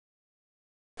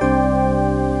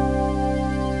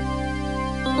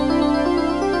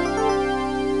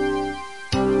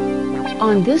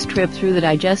On this trip through the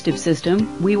digestive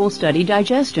system, we will study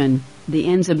digestion, the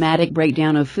enzymatic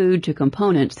breakdown of food to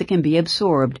components that can be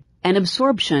absorbed, and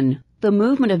absorption, the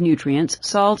movement of nutrients,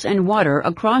 salts, and water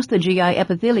across the GI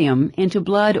epithelium into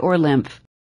blood or lymph.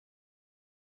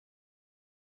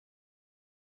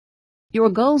 Your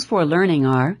goals for learning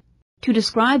are to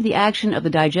describe the action of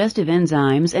the digestive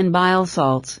enzymes and bile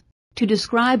salts, to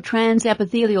describe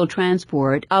transepithelial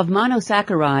transport of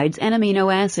monosaccharides and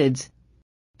amino acids,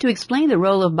 to explain the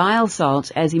role of bile salts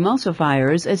as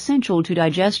emulsifiers essential to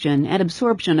digestion and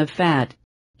absorption of fat.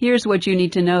 Here's what you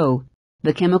need to know: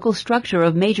 the chemical structure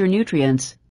of major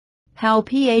nutrients, how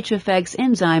pH affects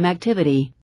enzyme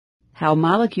activity, how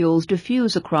molecules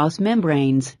diffuse across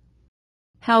membranes,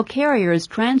 how carriers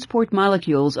transport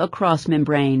molecules across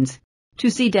membranes.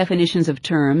 To see definitions of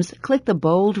terms, click the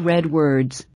bold red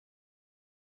words.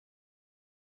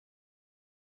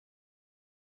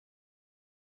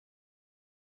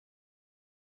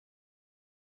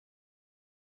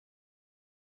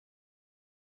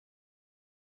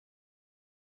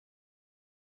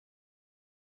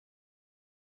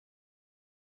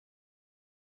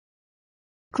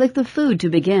 Click the food to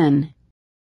begin.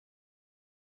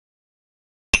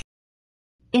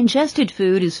 Ingested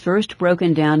food is first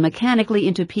broken down mechanically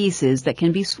into pieces that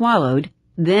can be swallowed,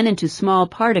 then into small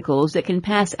particles that can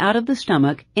pass out of the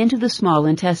stomach into the small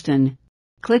intestine.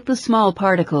 Click the small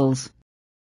particles.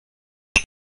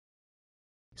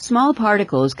 Small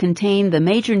particles contain the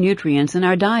major nutrients in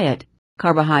our diet: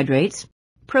 carbohydrates,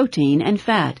 protein, and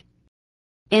fat.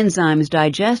 Enzymes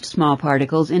digest small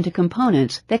particles into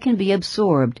components that can be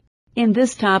absorbed. In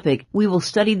this topic, we will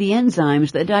study the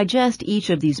enzymes that digest each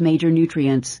of these major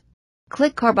nutrients.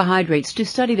 Click carbohydrates to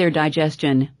study their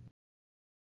digestion.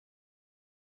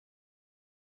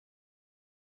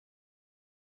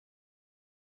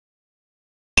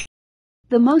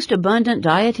 The most abundant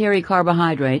dietary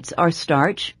carbohydrates are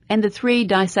starch and the three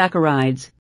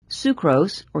disaccharides: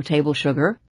 sucrose, or table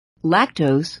sugar,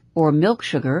 lactose, or milk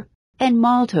sugar, and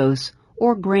maltose,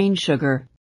 or grain sugar.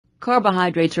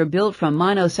 Carbohydrates are built from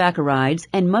monosaccharides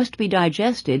and must be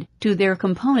digested to their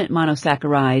component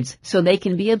monosaccharides so they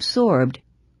can be absorbed.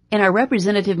 In our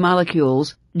representative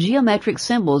molecules, geometric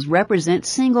symbols represent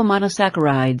single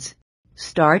monosaccharides.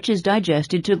 Starch is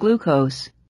digested to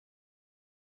glucose.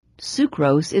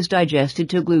 Sucrose is digested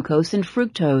to glucose and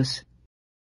fructose.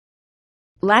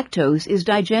 Lactose is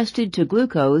digested to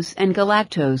glucose and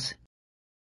galactose.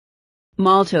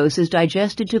 Maltose is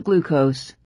digested to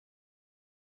glucose.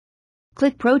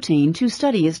 Click protein to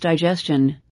study its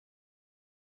digestion.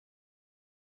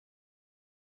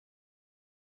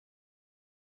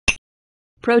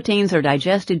 Proteins are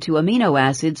digested to amino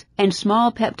acids and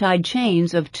small peptide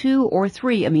chains of 2 or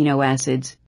 3 amino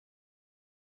acids.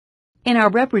 In our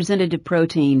representative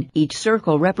protein, each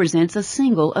circle represents a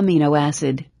single amino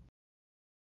acid.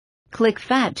 Click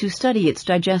fat to study its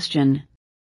digestion.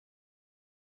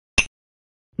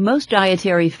 Most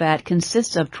dietary fat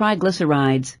consists of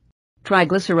triglycerides.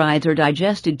 Triglycerides are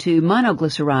digested to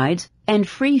monoglycerides and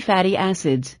free fatty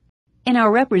acids. In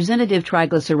our representative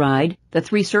triglyceride, the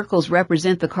 3 circles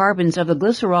represent the carbons of the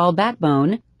glycerol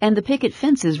backbone, and the picket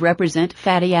fences represent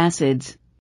fatty acids.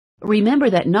 Remember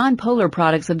that nonpolar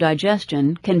products of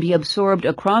digestion can be absorbed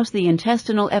across the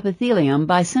intestinal epithelium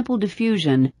by simple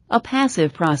diffusion, a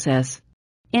passive process.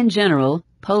 In general,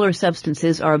 polar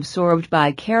substances are absorbed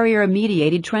by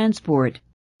carrier-mediated transport.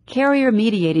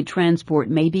 Carrier-mediated transport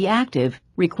may be active,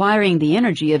 requiring the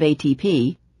energy of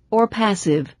ATP, or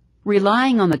passive,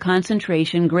 relying on the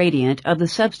concentration gradient of the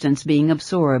substance being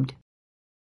absorbed.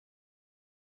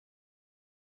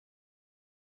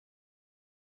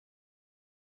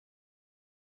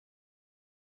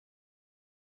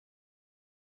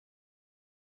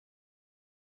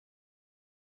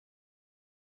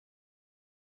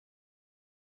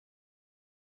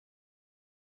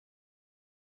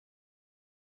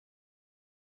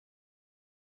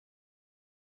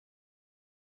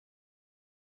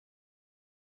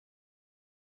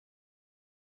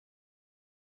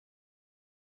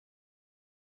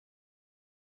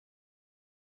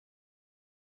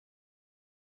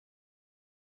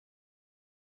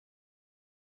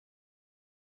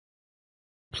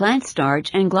 Plant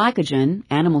starch and glycogen,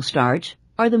 animal starch,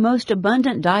 are the most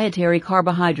abundant dietary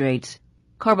carbohydrates.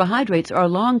 Carbohydrates are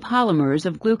long polymers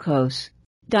of glucose.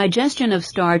 Digestion of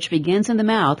starch begins in the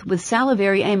mouth with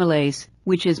salivary amylase,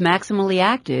 which is maximally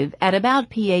active at about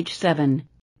pH 7.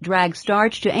 Drag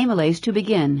starch to amylase to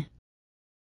begin.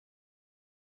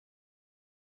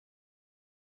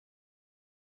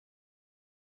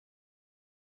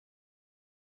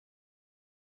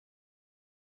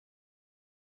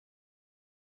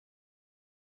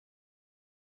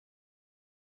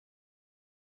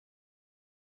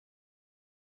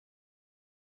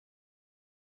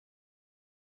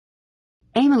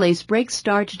 Amylase breaks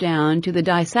starch down to the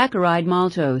disaccharide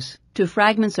maltose, to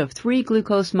fragments of 3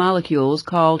 glucose molecules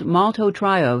called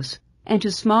maltotriose, and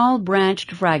to small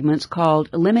branched fragments called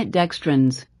limit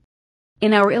dextrins.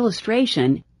 In our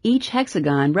illustration, each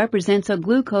hexagon represents a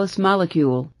glucose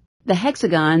molecule. The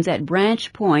hexagons at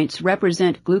branch points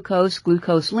represent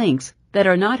glucose-glucose links that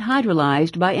are not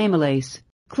hydrolyzed by amylase.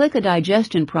 Click a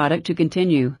digestion product to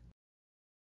continue.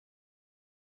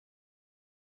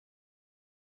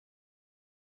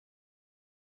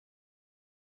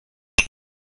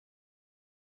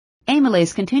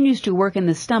 Amylase continues to work in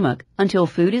the stomach until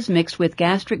food is mixed with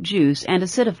gastric juice and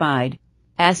acidified.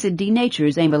 Acid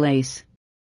denatures amylase.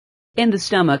 In the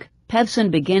stomach,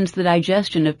 pepsin begins the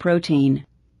digestion of protein.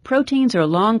 Proteins are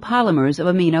long polymers of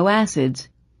amino acids.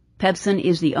 Pepsin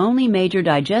is the only major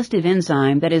digestive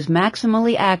enzyme that is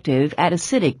maximally active at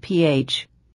acidic pH.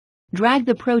 Drag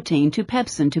the protein to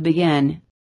pepsin to begin.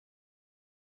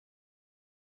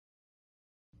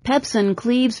 Pepsin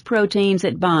cleaves proteins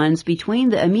at bonds between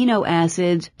the amino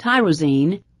acids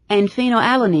tyrosine and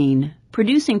phenylalanine,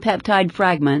 producing peptide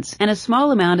fragments and a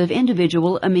small amount of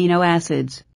individual amino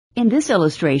acids. In this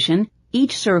illustration,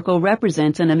 each circle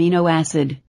represents an amino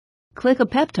acid. Click a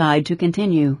peptide to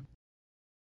continue.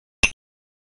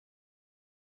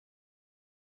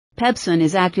 Pepsin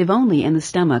is active only in the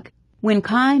stomach. When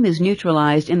chyme is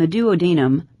neutralized in the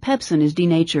duodenum, pepsin is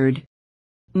denatured.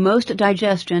 Most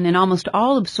digestion and almost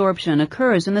all absorption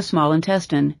occurs in the small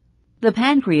intestine. The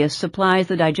pancreas supplies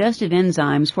the digestive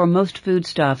enzymes for most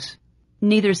foodstuffs.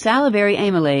 Neither salivary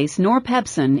amylase nor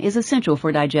pepsin is essential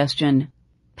for digestion.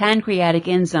 Pancreatic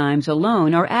enzymes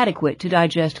alone are adequate to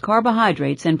digest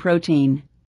carbohydrates and protein.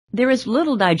 There is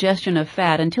little digestion of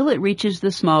fat until it reaches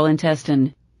the small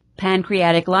intestine.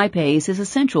 Pancreatic lipase is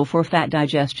essential for fat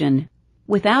digestion.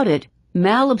 Without it,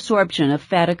 malabsorption of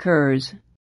fat occurs.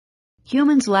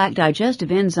 Humans lack digestive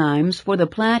enzymes for the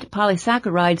plant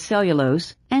polysaccharide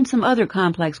cellulose and some other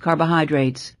complex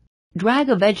carbohydrates. Drag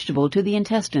a vegetable to the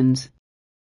intestines.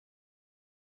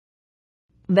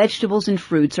 Vegetables and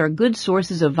fruits are good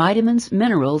sources of vitamins,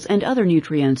 minerals, and other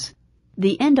nutrients.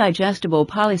 The indigestible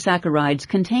polysaccharides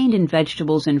contained in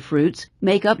vegetables and fruits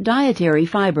make up dietary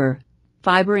fiber.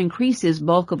 Fiber increases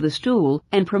bulk of the stool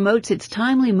and promotes its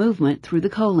timely movement through the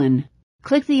colon.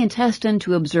 Click the intestine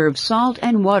to observe salt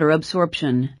and water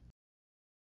absorption.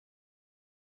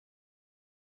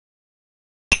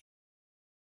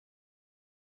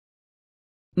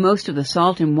 Most of the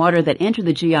salt and water that enter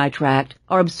the GI tract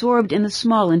are absorbed in the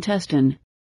small intestine.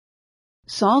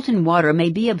 Salt and water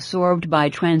may be absorbed by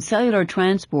transcellular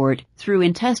transport through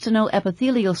intestinal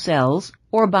epithelial cells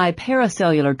or by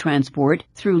paracellular transport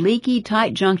through leaky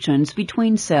tight junctions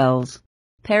between cells.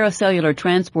 Paracellular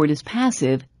transport is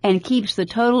passive and keeps the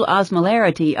total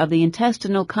osmolarity of the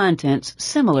intestinal contents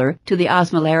similar to the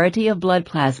osmolarity of blood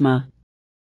plasma.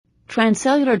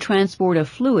 Transcellular transport of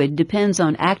fluid depends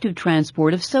on active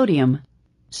transport of sodium.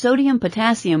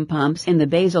 Sodium-potassium pumps in the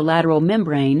basolateral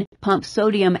membrane pump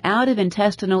sodium out of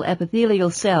intestinal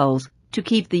epithelial cells to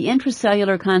keep the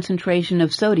intracellular concentration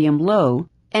of sodium low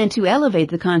and to elevate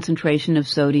the concentration of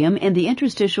sodium in the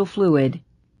interstitial fluid.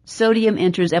 Sodium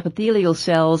enters epithelial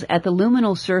cells at the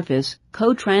luminal surface,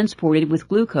 co-transported with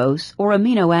glucose or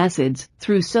amino acids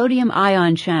through sodium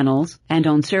ion channels and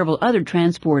on several other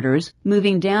transporters,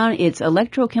 moving down its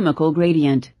electrochemical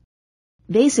gradient.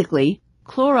 Basically,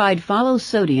 chloride follows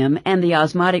sodium, and the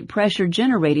osmotic pressure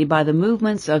generated by the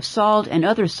movements of salt and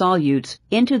other solutes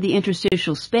into the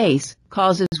interstitial space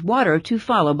causes water to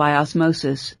follow by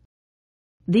osmosis.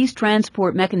 These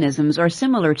transport mechanisms are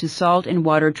similar to salt and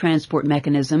water transport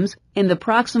mechanisms in the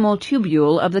proximal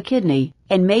tubule of the kidney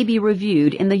and may be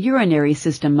reviewed in the urinary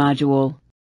system module.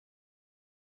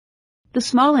 The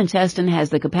small intestine has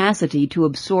the capacity to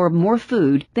absorb more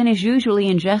food than is usually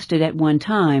ingested at one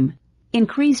time.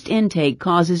 Increased intake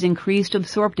causes increased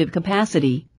absorptive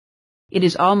capacity. It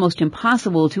is almost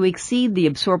impossible to exceed the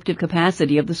absorptive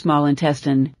capacity of the small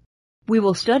intestine. We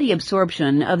will study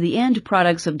absorption of the end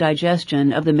products of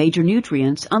digestion of the major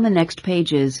nutrients on the next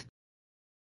pages.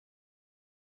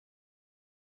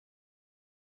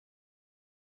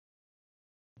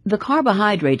 The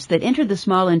carbohydrates that enter the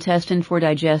small intestine for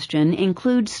digestion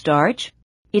include starch,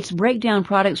 its breakdown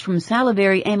products from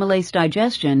salivary amylase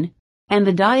digestion, and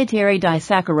the dietary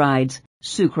disaccharides,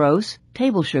 sucrose,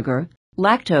 table sugar,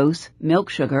 lactose, milk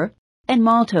sugar, and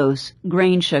maltose,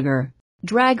 grain sugar.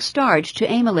 Drag starch to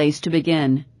amylase to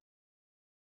begin.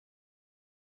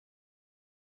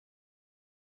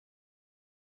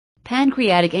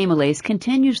 Pancreatic amylase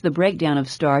continues the breakdown of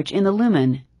starch in the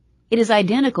lumen. It is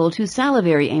identical to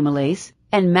salivary amylase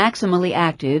and maximally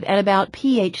active at about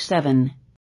pH 7.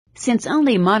 Since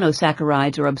only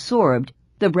monosaccharides are absorbed,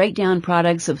 the breakdown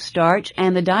products of starch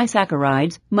and the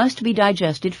disaccharides must be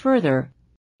digested further.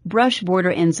 Brush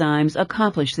border enzymes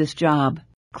accomplish this job.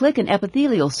 Click an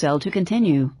epithelial cell to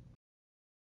continue.